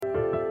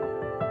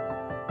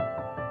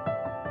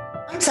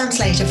I'm Sam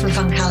Slater from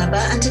Fund Calibre,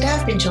 and today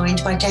I've been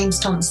joined by James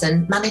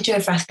Thompson, manager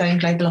of Rathbone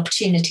Global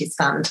Opportunities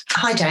Fund.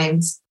 Hi,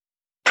 James.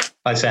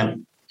 Hi,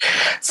 Sam.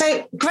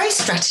 So growth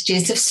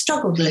strategies have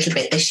struggled a little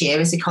bit this year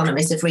as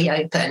economies have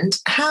reopened.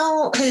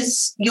 How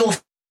has your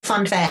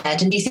fund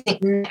fared, and do you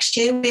think next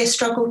year will be a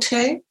struggle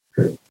too?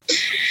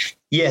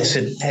 Yes,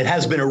 it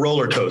has been a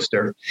roller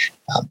coaster,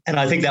 and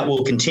I think that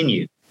will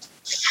continue.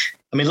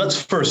 I mean,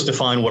 let's first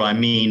define what I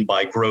mean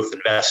by growth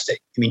investing.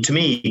 I mean, to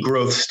me,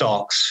 growth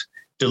stocks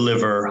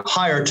deliver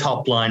higher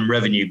top-line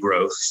revenue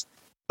growth,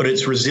 but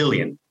it's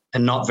resilient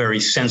and not very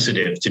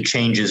sensitive to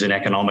changes in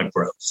economic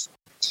growth.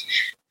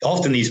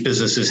 Often these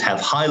businesses have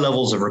high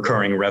levels of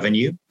recurring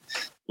revenue,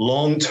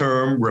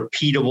 long-term,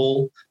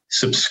 repeatable,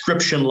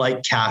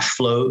 subscription-like cash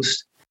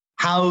flows,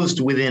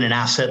 housed within an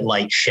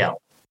asset-light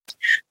shell,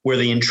 where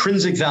the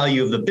intrinsic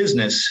value of the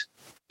business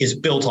is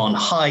built on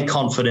high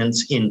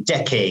confidence in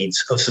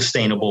decades of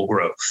sustainable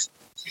growth.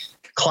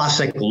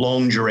 Classic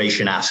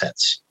long-duration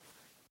assets.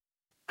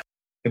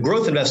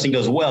 Growth investing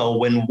does well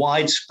when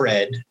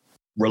widespread,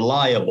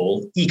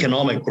 reliable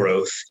economic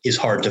growth is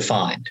hard to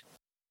find.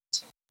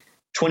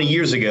 20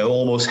 years ago,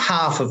 almost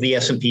half of the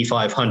S&P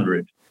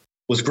 500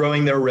 was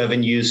growing their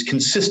revenues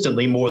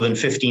consistently more than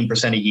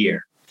 15% a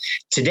year.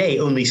 Today,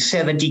 only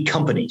 70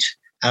 companies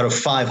out of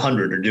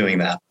 500 are doing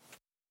that.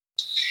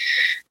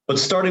 But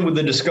starting with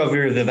the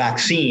discovery of the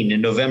vaccine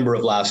in November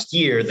of last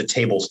year, the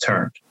tables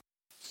turned.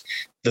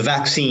 The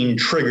vaccine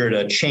triggered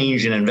a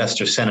change in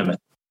investor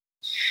sentiment.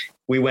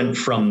 We went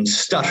from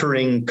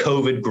stuttering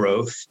COVID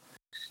growth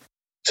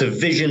to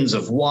visions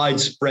of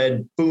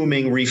widespread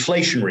booming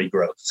reflationary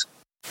growth.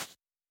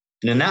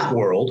 And in that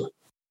world,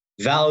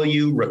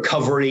 value,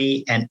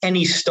 recovery, and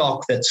any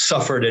stock that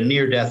suffered a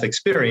near-death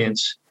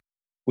experience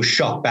was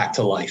shocked back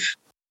to life.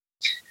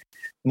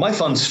 My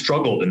fund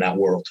struggled in that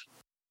world.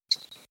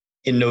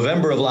 In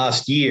November of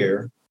last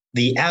year,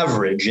 the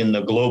average in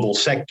the global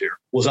sector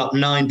was up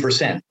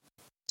 9%,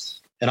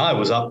 and I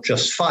was up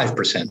just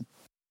 5%.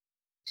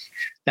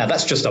 Now,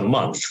 that's just a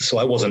month, so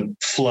I wasn't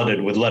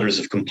flooded with letters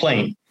of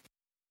complaint,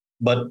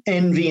 but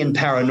envy and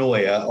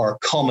paranoia are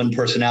common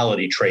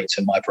personality traits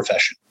in my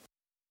profession.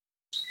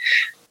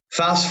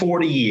 Fast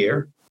forward a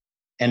year,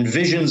 and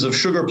visions of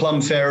sugar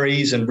plum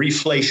fairies and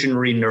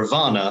reflationary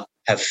nirvana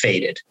have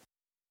faded.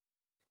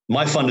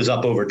 My fund is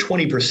up over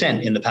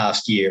 20% in the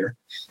past year,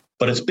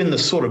 but it's been the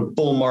sort of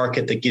bull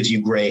market that gives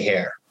you gray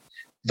hair.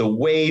 The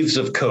waves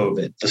of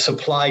COVID, the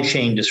supply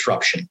chain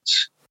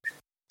disruptions,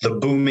 the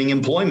booming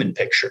employment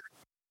picture,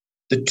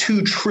 the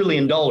 $2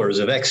 trillion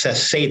of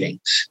excess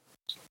savings,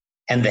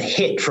 and the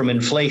hit from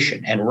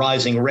inflation and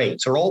rising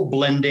rates are all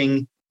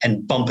blending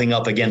and bumping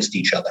up against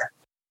each other.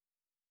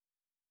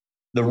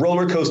 The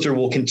roller coaster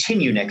will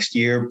continue next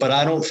year, but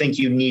I don't think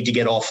you need to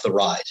get off the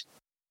ride.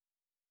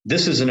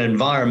 This is an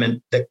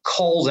environment that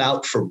calls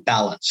out for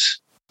balance,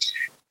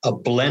 a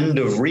blend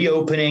of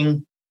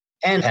reopening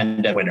and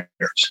pandemic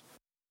winners,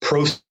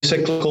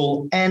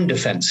 pro-cyclical and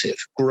defensive,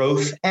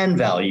 growth and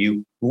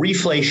value,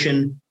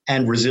 reflation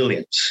and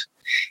resilience.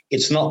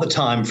 It's not the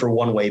time for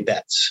one-way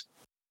bets.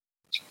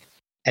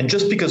 And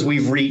just because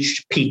we've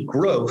reached peak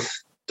growth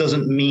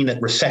doesn't mean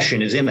that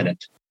recession is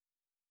imminent.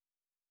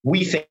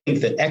 We think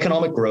that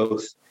economic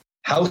growth,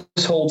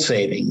 household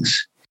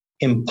savings,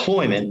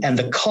 employment, and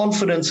the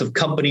confidence of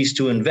companies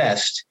to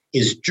invest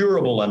is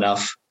durable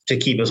enough to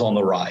keep us on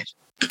the ride.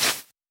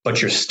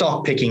 But your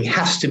stock picking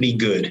has to be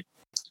good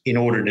in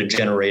order to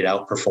generate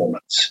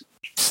outperformance.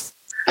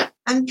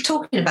 And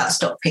talking about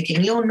stock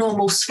picking, your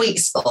normal sweet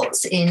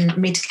spots in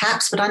mid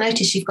caps, but I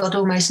notice you've got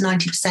almost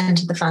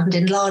 90% of the fund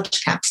in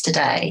large caps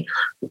today.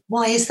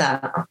 Why is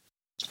that?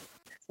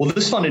 Well,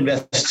 this fund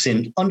invests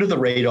in under the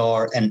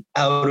radar and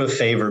out of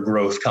favor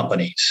growth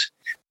companies,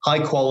 high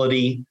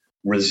quality,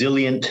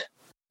 resilient,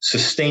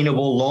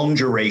 sustainable, long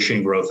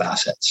duration growth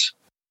assets.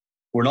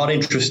 We're not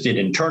interested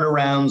in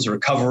turnarounds,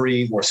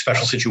 recovery, or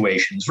special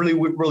situations. We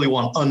really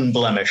want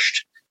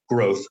unblemished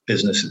growth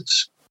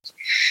businesses.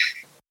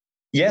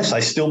 Yes, I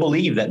still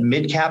believe that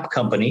mid-cap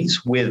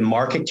companies with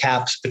market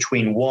caps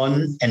between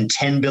 1 and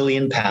 10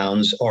 billion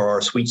pounds are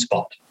our sweet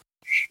spot.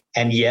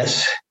 And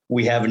yes,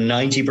 we have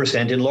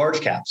 90% in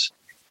large caps,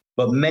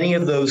 but many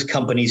of those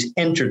companies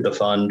entered the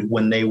fund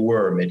when they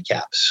were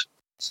mid-caps.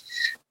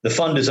 The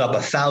fund is up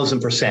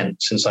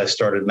 1,000% since I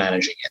started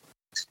managing it,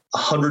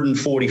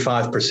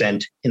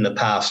 145% in the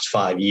past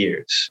 5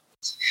 years.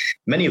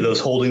 Many of those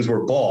holdings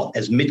were bought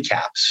as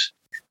mid-caps,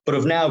 but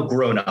have now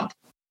grown up.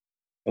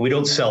 And we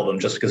don't sell them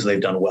just because they've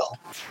done well.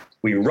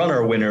 We run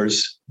our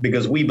winners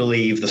because we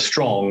believe the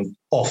strong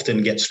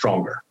often get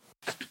stronger.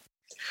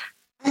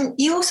 And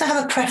you also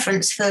have a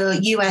preference for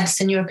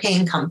US and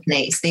European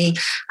companies. The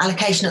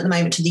allocation at the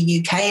moment to the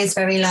UK is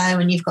very low,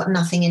 and you've got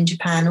nothing in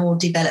Japan or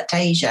developed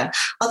Asia.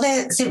 Are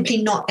there simply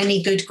not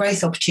any good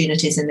growth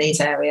opportunities in these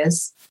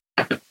areas?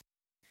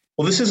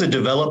 Well, this is a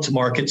developed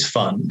markets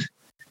fund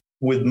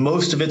with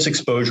most of its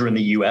exposure in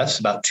the US,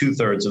 about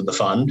 2/3 of the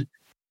fund,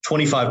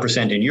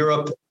 25% in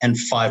Europe, and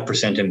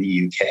 5% in the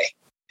UK.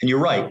 And you're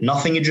right,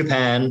 nothing in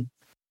Japan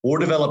or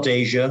developed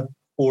Asia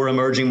or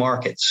emerging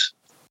markets.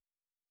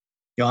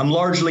 I'm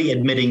largely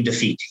admitting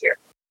defeat here.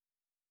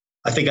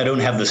 I think I don't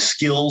have the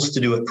skills to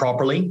do it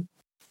properly.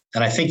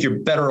 And I think you're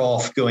better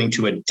off going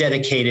to a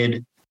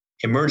dedicated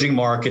emerging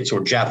markets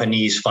or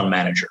Japanese fund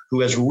manager who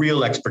has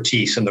real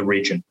expertise in the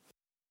region.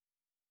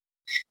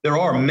 There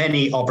are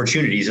many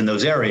opportunities in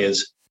those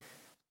areas.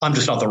 I'm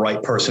just not the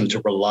right person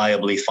to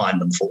reliably find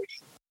them for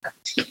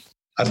you.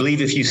 I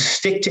believe if you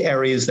stick to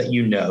areas that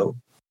you know,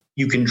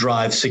 you can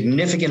drive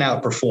significant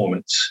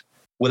outperformance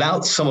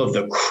without some of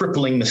the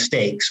crippling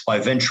mistakes by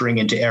venturing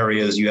into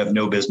areas you have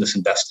no business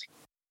investing.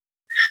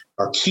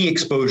 Our key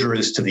exposure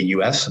is to the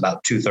US,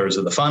 about 2/3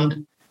 of the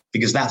fund,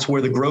 because that's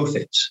where the growth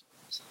is.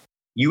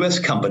 US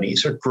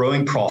companies are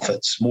growing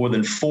profits more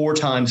than 4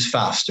 times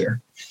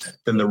faster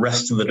than the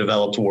rest of the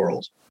developed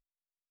world.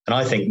 And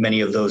I think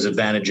many of those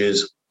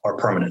advantages are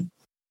permanent.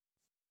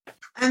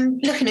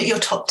 Looking at your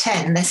top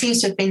 10, there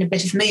seems to have been a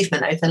bit of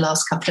movement over the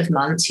last couple of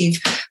months.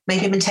 You've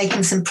maybe been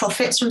taking some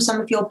profits from some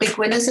of your big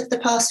winners of the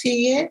past few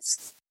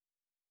years?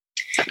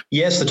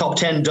 Yes, the top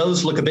 10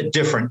 does look a bit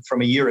different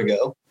from a year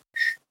ago.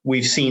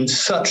 We've seen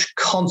such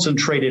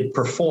concentrated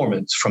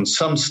performance from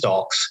some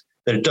stocks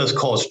that it does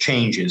cause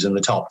changes in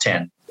the top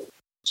 10.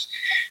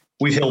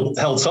 We've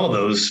held some of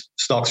those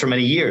stocks for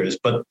many years,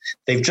 but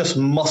they've just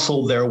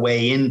muscled their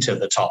way into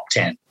the top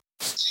 10.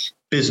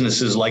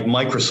 Businesses like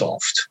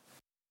Microsoft,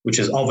 which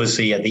is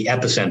obviously at the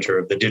epicenter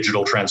of the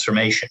digital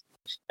transformation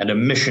and a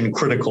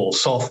mission-critical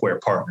software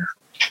partner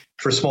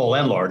for small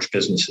and large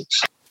businesses.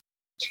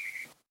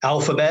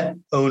 Alphabet,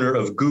 owner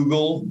of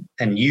Google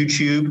and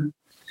YouTube,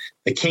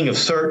 the king of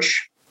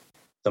search,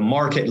 the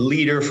market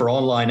leader for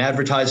online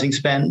advertising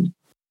spend,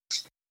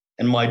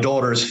 and my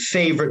daughter's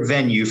favorite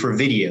venue for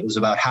videos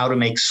about how to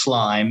make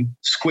slime,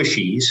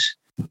 squishies,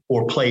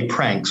 or play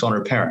pranks on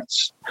her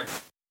parents.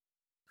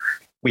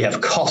 We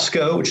have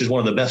Costco, which is one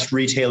of the best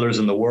retailers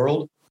in the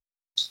world,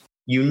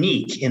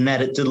 unique in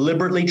that it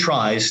deliberately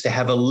tries to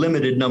have a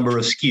limited number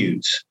of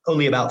SKUs,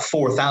 only about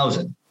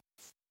 4,000,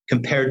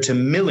 compared to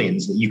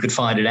millions that you could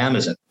find at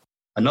Amazon,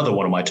 another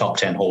one of my top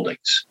 10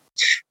 holdings.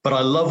 But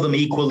I love them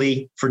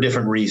equally for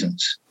different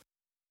reasons.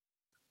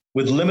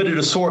 With limited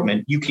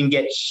assortment, you can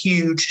get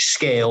huge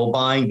scale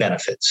buying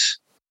benefits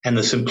and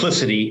the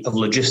simplicity of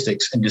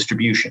logistics and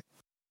distribution.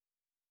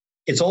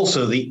 It's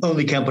also the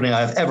only company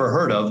I've ever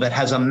heard of that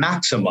has a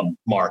maximum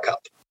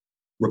markup,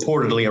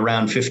 reportedly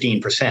around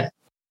 15%.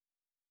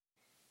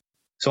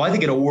 So I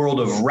think in a world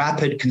of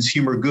rapid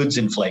consumer goods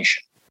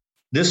inflation,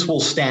 this will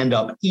stand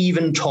up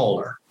even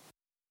taller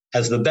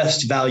as the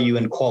best value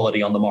and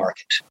quality on the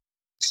market.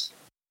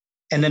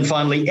 And then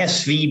finally,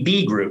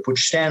 SVB Group,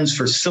 which stands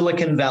for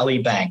Silicon Valley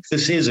Bank.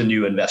 This is a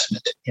new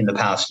investment in the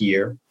past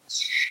year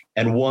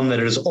and one that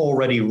has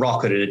already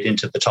rocketed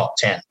into the top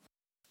 10.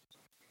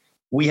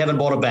 We haven't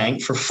bought a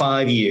bank for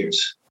 5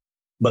 years,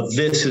 but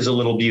this is a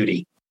little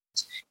beauty.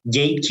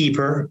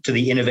 Gatekeeper to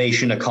the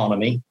innovation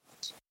economy,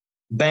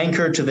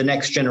 banker to the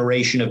next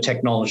generation of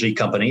technology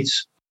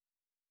companies,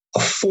 a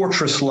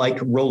fortress-like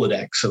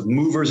Rolodex of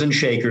movers and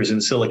shakers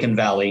in Silicon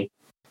Valley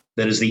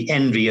that is the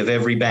envy of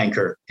every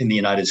banker in the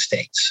United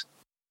States.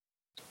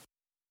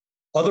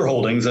 Other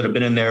holdings that have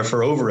been in there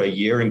for over a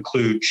year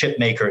include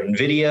chipmaker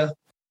NVIDIA,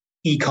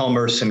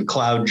 e-commerce and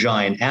cloud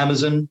giant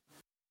Amazon,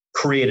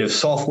 creative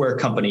software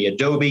company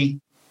Adobe,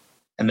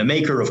 and the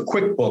maker of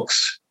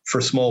QuickBooks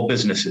for small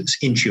businesses,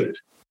 Intuit.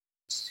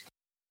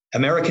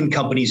 American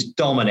companies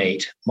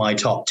dominate my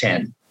top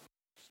 10.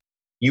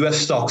 US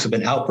stocks have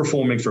been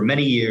outperforming for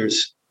many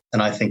years,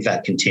 and I think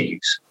that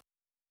continues.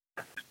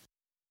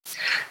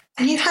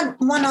 And you had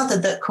one other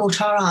that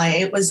caught our eye.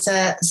 It was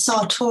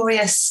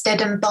Sartorius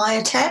Steffen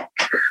Biotech.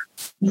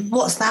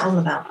 What's that all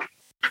about?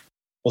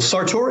 Well,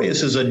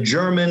 Sartorius is a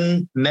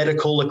German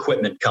medical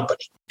equipment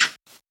company.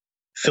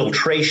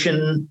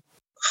 Filtration,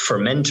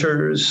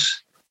 fermenters,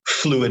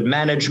 fluid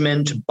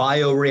management,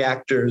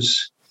 bioreactors,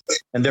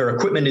 and their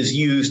equipment is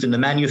used in the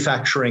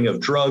manufacturing of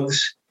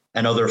drugs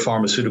and other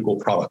pharmaceutical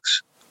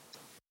products.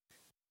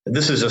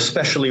 This is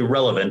especially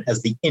relevant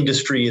as the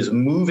industry is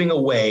moving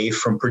away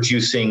from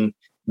producing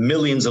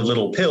millions of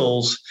little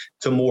pills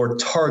to more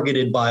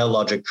targeted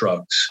biologic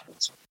drugs,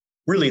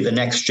 really the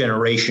next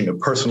generation of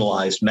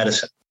personalized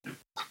medicine.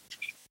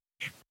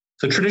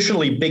 So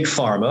traditionally, big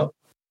pharma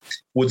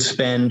would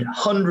spend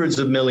hundreds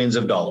of millions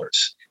of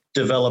dollars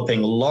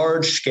developing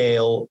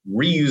large-scale,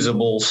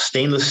 reusable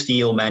stainless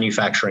steel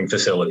manufacturing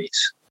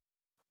facilities,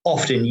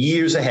 often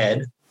years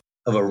ahead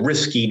of a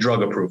risky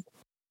drug approval.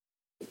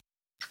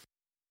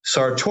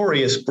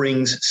 Sartorius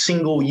brings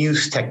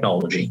single-use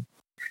technology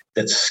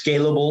that's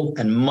scalable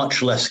and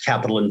much less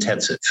capital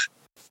intensive.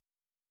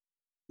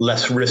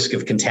 Less risk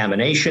of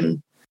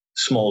contamination,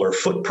 smaller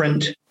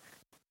footprint,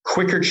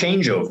 quicker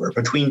changeover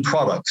between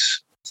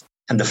products,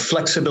 and the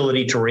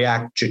flexibility to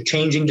react to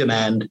changing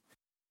demand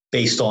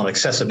based on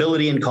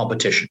accessibility and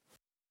competition.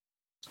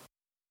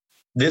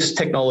 This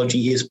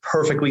technology is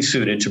perfectly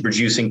suited to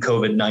producing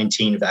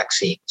COVID-19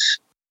 vaccines.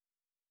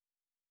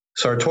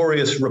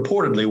 Sartorius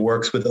reportedly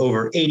works with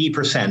over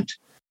 80%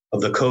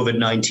 of the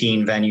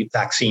COVID-19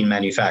 vaccine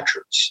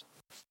manufacturers.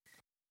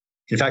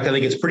 In fact, I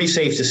think it's pretty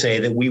safe to say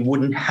that we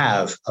wouldn't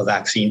have a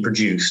vaccine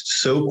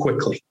produced so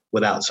quickly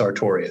without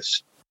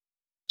Sartorius.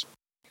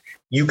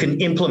 You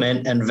can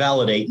implement and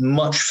validate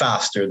much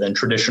faster than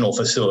traditional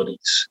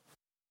facilities,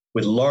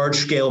 with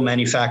large-scale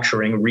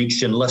manufacturing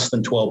reached in less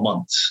than 12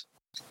 months,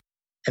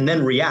 and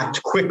then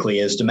react quickly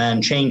as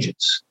demand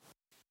changes.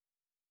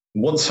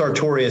 Once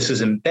Sartorius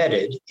is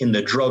embedded in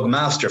the drug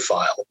master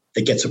file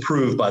that gets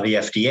approved by the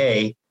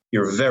FDA,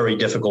 you're very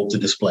difficult to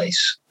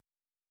displace.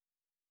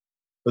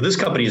 So this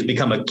company has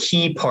become a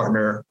key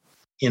partner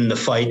in the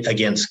fight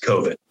against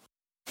COVID,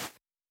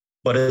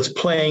 but it's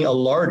playing a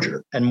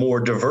larger and more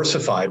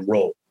diversified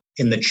role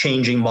in the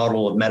changing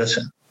model of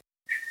medicine.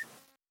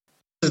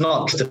 This is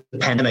not just a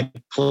pandemic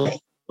play,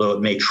 though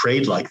it may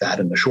trade like that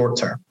in the short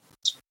term.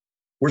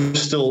 We're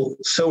still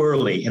so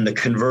early in the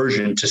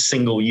conversion to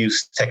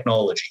single-use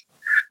technology.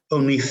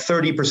 Only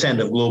 30%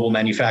 of global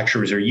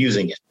manufacturers are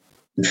using it,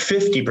 and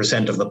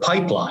 50% of the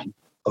pipeline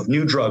of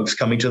new drugs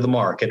coming to the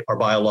market are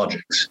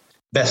biologics,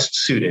 best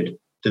suited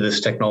to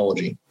this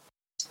technology.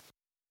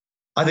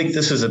 I think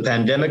this is a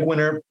pandemic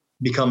winner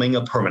becoming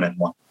a permanent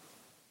one.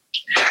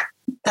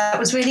 That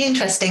was really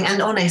interesting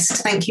and honest.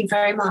 Thank you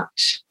very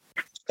much.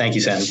 Thank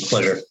you, Sam.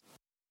 Pleasure.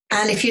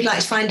 And if you'd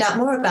like to find out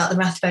more about the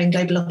Rathbone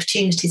Global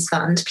Opportunities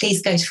Fund,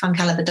 please go to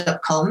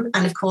fundcalibre.com.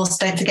 And of course,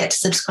 don't forget to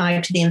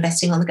subscribe to the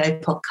Investing on the Go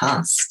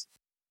podcast.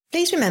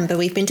 Please remember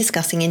we've been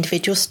discussing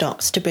individual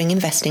stocks to bring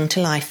investing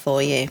to life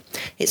for you.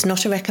 It's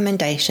not a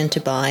recommendation to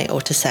buy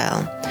or to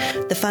sell.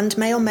 The fund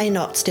may or may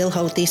not still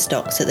hold these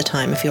stocks at the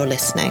time of your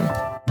listening.